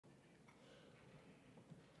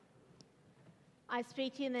I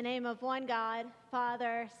speak to you in the name of one God,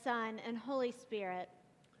 Father, Son, and Holy Spirit.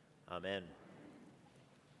 Amen.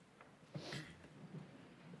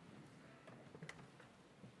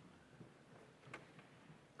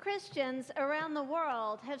 Christians around the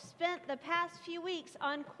world have spent the past few weeks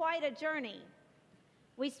on quite a journey.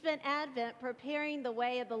 We spent Advent preparing the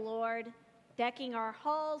way of the Lord, decking our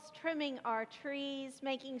halls, trimming our trees,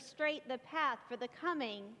 making straight the path for the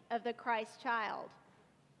coming of the Christ child.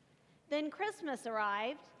 Then Christmas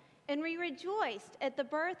arrived, and we rejoiced at the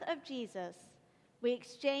birth of Jesus. We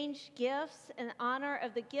exchanged gifts in honor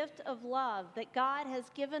of the gift of love that God has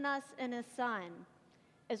given us in His Son,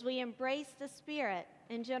 as we embraced the spirit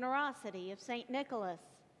and generosity of St. Nicholas,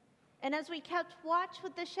 and as we kept watch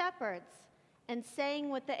with the shepherds and sang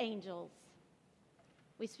with the angels.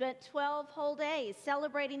 We spent 12 whole days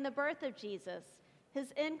celebrating the birth of Jesus,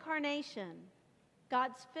 His incarnation,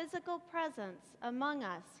 God's physical presence among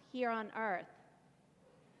us here on earth.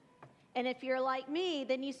 And if you're like me,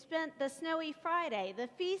 then you spent the snowy Friday, the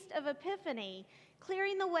Feast of Epiphany,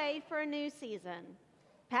 clearing the way for a new season,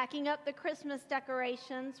 packing up the Christmas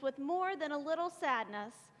decorations with more than a little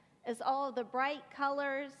sadness as all of the bright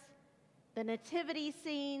colors, the nativity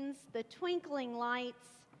scenes, the twinkling lights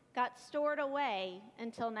got stored away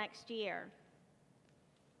until next year.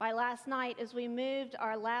 By last night, as we moved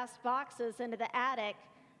our last boxes into the attic,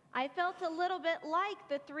 I felt a little bit like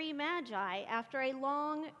the three magi after a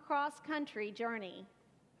long cross-country journey.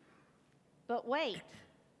 But wait,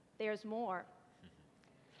 there's more.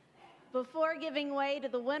 Before giving way to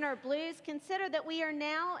the winter blues, consider that we are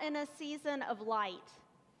now in a season of light.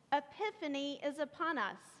 Epiphany is upon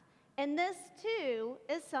us, and this too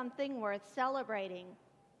is something worth celebrating.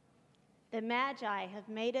 The Magi have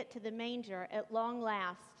made it to the manger at long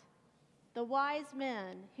last. The wise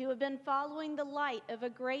men who have been following the light of a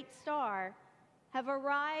great star have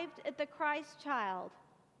arrived at the Christ child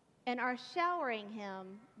and are showering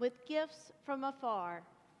him with gifts from afar.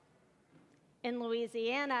 In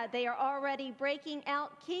Louisiana, they are already breaking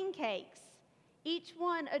out king cakes, each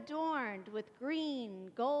one adorned with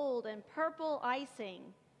green, gold, and purple icing,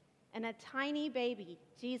 and a tiny baby,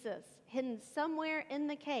 Jesus, hidden somewhere in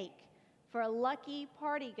the cake for a lucky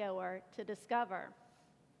partygoer to discover.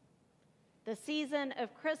 The season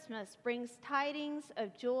of Christmas brings tidings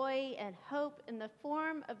of joy and hope in the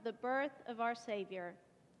form of the birth of our Savior.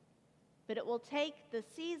 But it will take the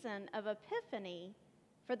season of Epiphany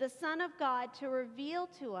for the Son of God to reveal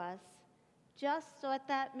to us just what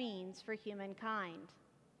that means for humankind.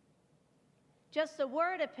 Just the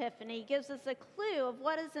word Epiphany gives us a clue of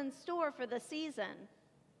what is in store for the season.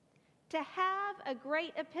 To have a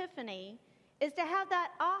great epiphany is to have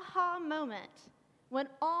that aha moment when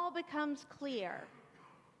all becomes clear.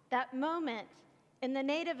 That moment in the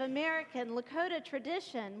Native American Lakota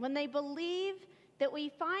tradition when they believe that we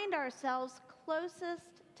find ourselves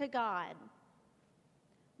closest to God.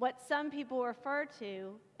 What some people refer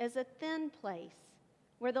to as a thin place,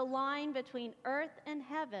 where the line between earth and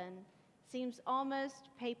heaven seems almost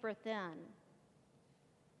paper thin.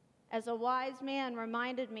 As a wise man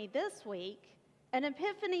reminded me this week, an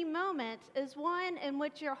epiphany moment is one in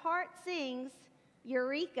which your heart sings,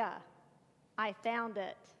 "Eureka, I found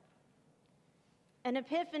it." An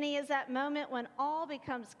epiphany is that moment when all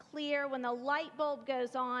becomes clear, when the light bulb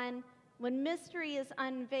goes on, when mystery is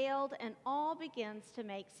unveiled and all begins to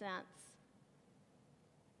make sense.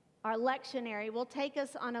 Our lectionary will take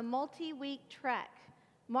us on a multi-week trek,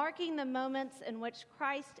 marking the moments in which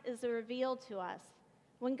Christ is revealed to us,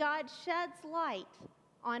 when God sheds light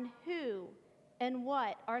on who and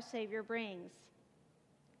what our Savior brings.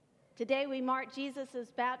 Today we mark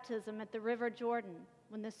Jesus' baptism at the River Jordan,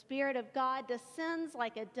 when the Spirit of God descends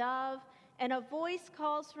like a dove and a voice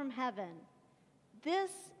calls from heaven,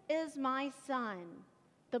 "This is my Son,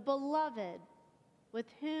 the beloved,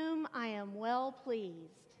 with whom I am well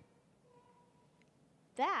pleased."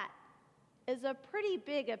 That is a pretty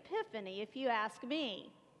big epiphany, if you ask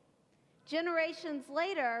me. Generations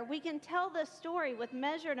later, we can tell this story with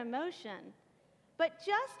measured emotion, but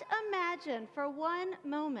just imagine for one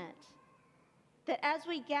moment that as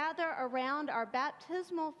we gather around our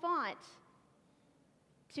baptismal font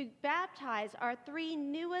to baptize our three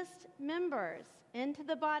newest members into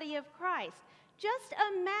the body of Christ, just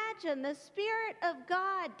imagine the Spirit of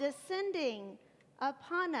God descending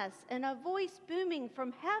upon us and a voice booming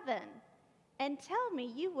from heaven, and tell me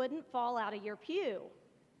you wouldn't fall out of your pew.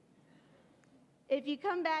 If you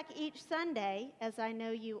come back each Sunday, as I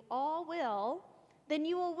know you all will, then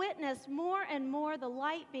you will witness more and more the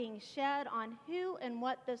light being shed on who and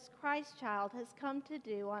what this Christ child has come to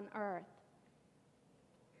do on earth.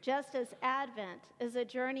 Just as Advent is a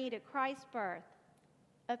journey to Christ's birth,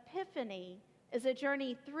 Epiphany is a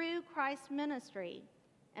journey through Christ's ministry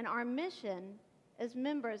and our mission as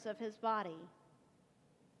members of his body.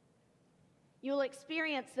 You'll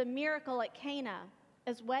experience the miracle at Cana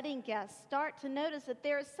as wedding guests start to notice that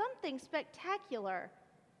there is something spectacular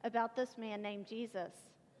about this man named Jesus.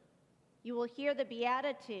 You will hear the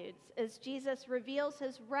Beatitudes as Jesus reveals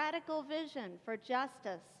his radical vision for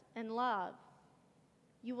justice and love.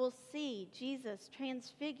 You will see Jesus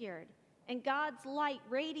transfigured and God's light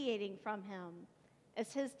radiating from him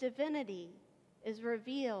as his divinity is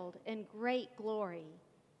revealed in great glory.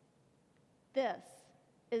 This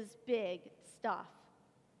is big stuff.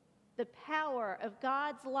 The power of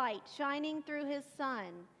God's light shining through his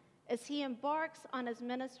Son as he embarks on his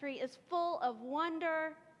ministry is full of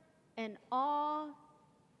wonder and awe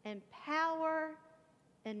and power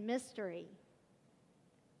and mystery.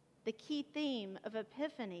 The key theme of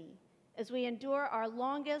Epiphany as we endure our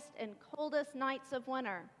longest and coldest nights of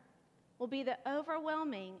winter will be the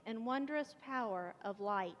overwhelming and wondrous power of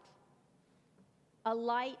light. A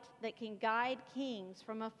light that can guide kings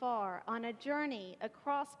from afar on a journey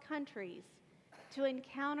across countries to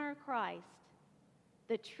encounter Christ,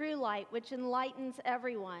 the true light which enlightens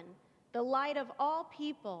everyone, the light of all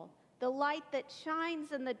people, the light that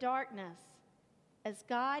shines in the darkness as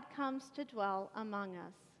God comes to dwell among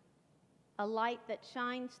us, a light that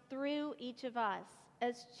shines through each of us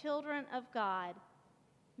as children of God,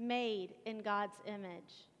 made in God's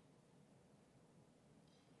image.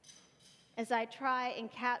 As I try and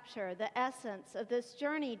capture the essence of this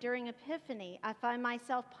journey during Epiphany, I find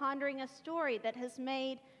myself pondering a story that has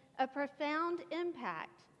made a profound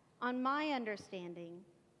impact on my understanding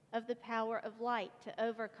of the power of light to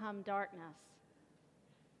overcome darkness.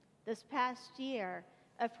 This past year,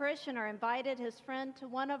 a parishioner invited his friend to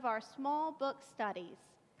one of our small book studies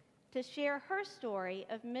to share her story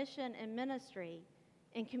of mission and ministry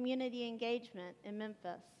and community engagement in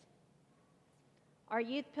Memphis. Our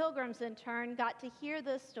youth pilgrims, in turn, got to hear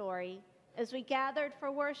this story as we gathered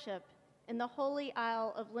for worship in the Holy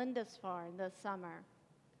Isle of Lindisfarne this summer.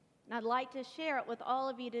 And I'd like to share it with all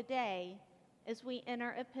of you today as we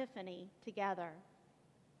enter Epiphany together.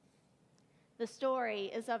 The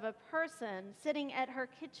story is of a person sitting at her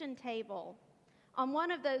kitchen table on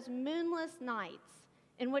one of those moonless nights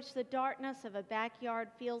in which the darkness of a backyard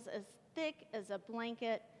feels as thick as a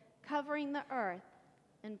blanket covering the earth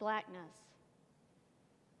in blackness.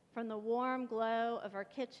 From the warm glow of her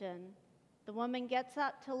kitchen, the woman gets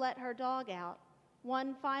up to let her dog out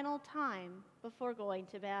one final time before going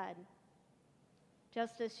to bed.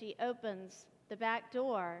 Just as she opens the back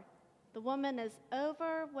door, the woman is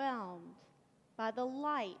overwhelmed by the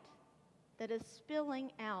light that is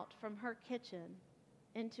spilling out from her kitchen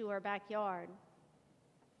into her backyard.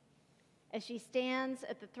 As she stands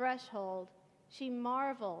at the threshold, she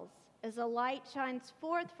marvels as the light shines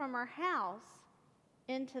forth from her house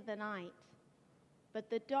into the night. But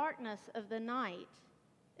the darkness of the night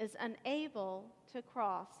is unable to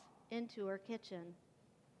cross into her kitchen.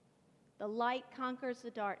 The light conquers the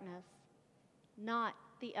darkness, not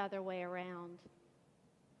the other way around.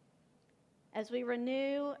 As we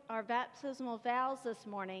renew our baptismal vows this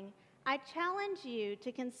morning, I challenge you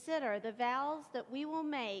to consider the vows that we will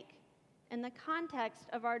make in the context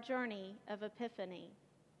of our journey of Epiphany.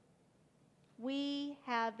 We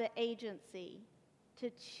have the agency to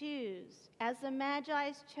choose, as the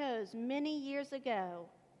Magi chose many years ago,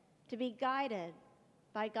 to be guided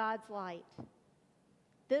by God's light.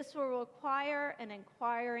 This will require an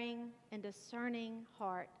inquiring and discerning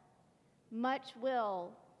heart, much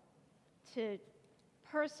will to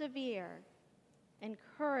persevere, and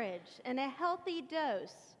courage, and a healthy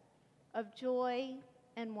dose of joy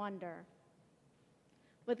and wonder.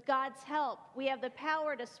 With God's help, we have the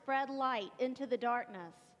power to spread light into the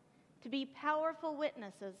darkness, to be powerful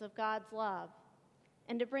witnesses of God's love,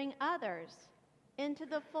 and to bring others into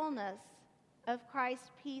the fullness of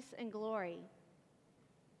Christ's peace and glory.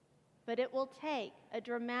 But it will take a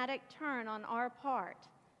dramatic turn on our part,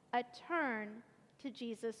 a turn to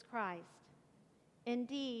Jesus Christ, in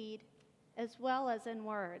deed as well as in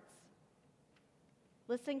words.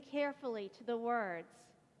 Listen carefully to the words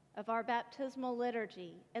of our baptismal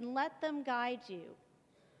liturgy and let them guide you,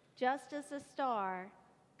 just as the star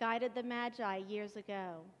guided the Magi years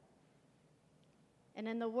ago. And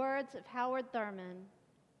in the words of Howard Thurman,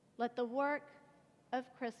 let the work of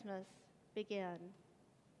Christmas begin.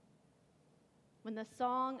 When the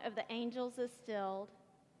song of the angels is stilled,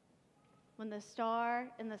 when the star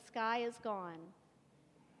in the sky is gone,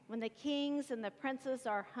 when the kings and the princes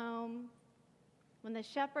are home, when the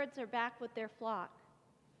shepherds are back with their flock,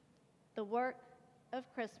 the work of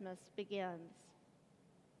Christmas begins.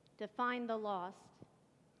 to find the lost,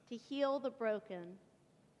 to heal the broken,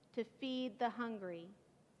 to feed the hungry,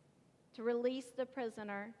 to release the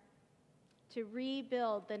prisoner, to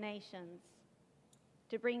rebuild the nations,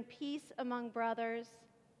 to bring peace among brothers,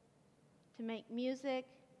 to make music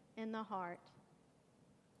in the heart.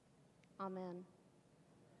 Amen.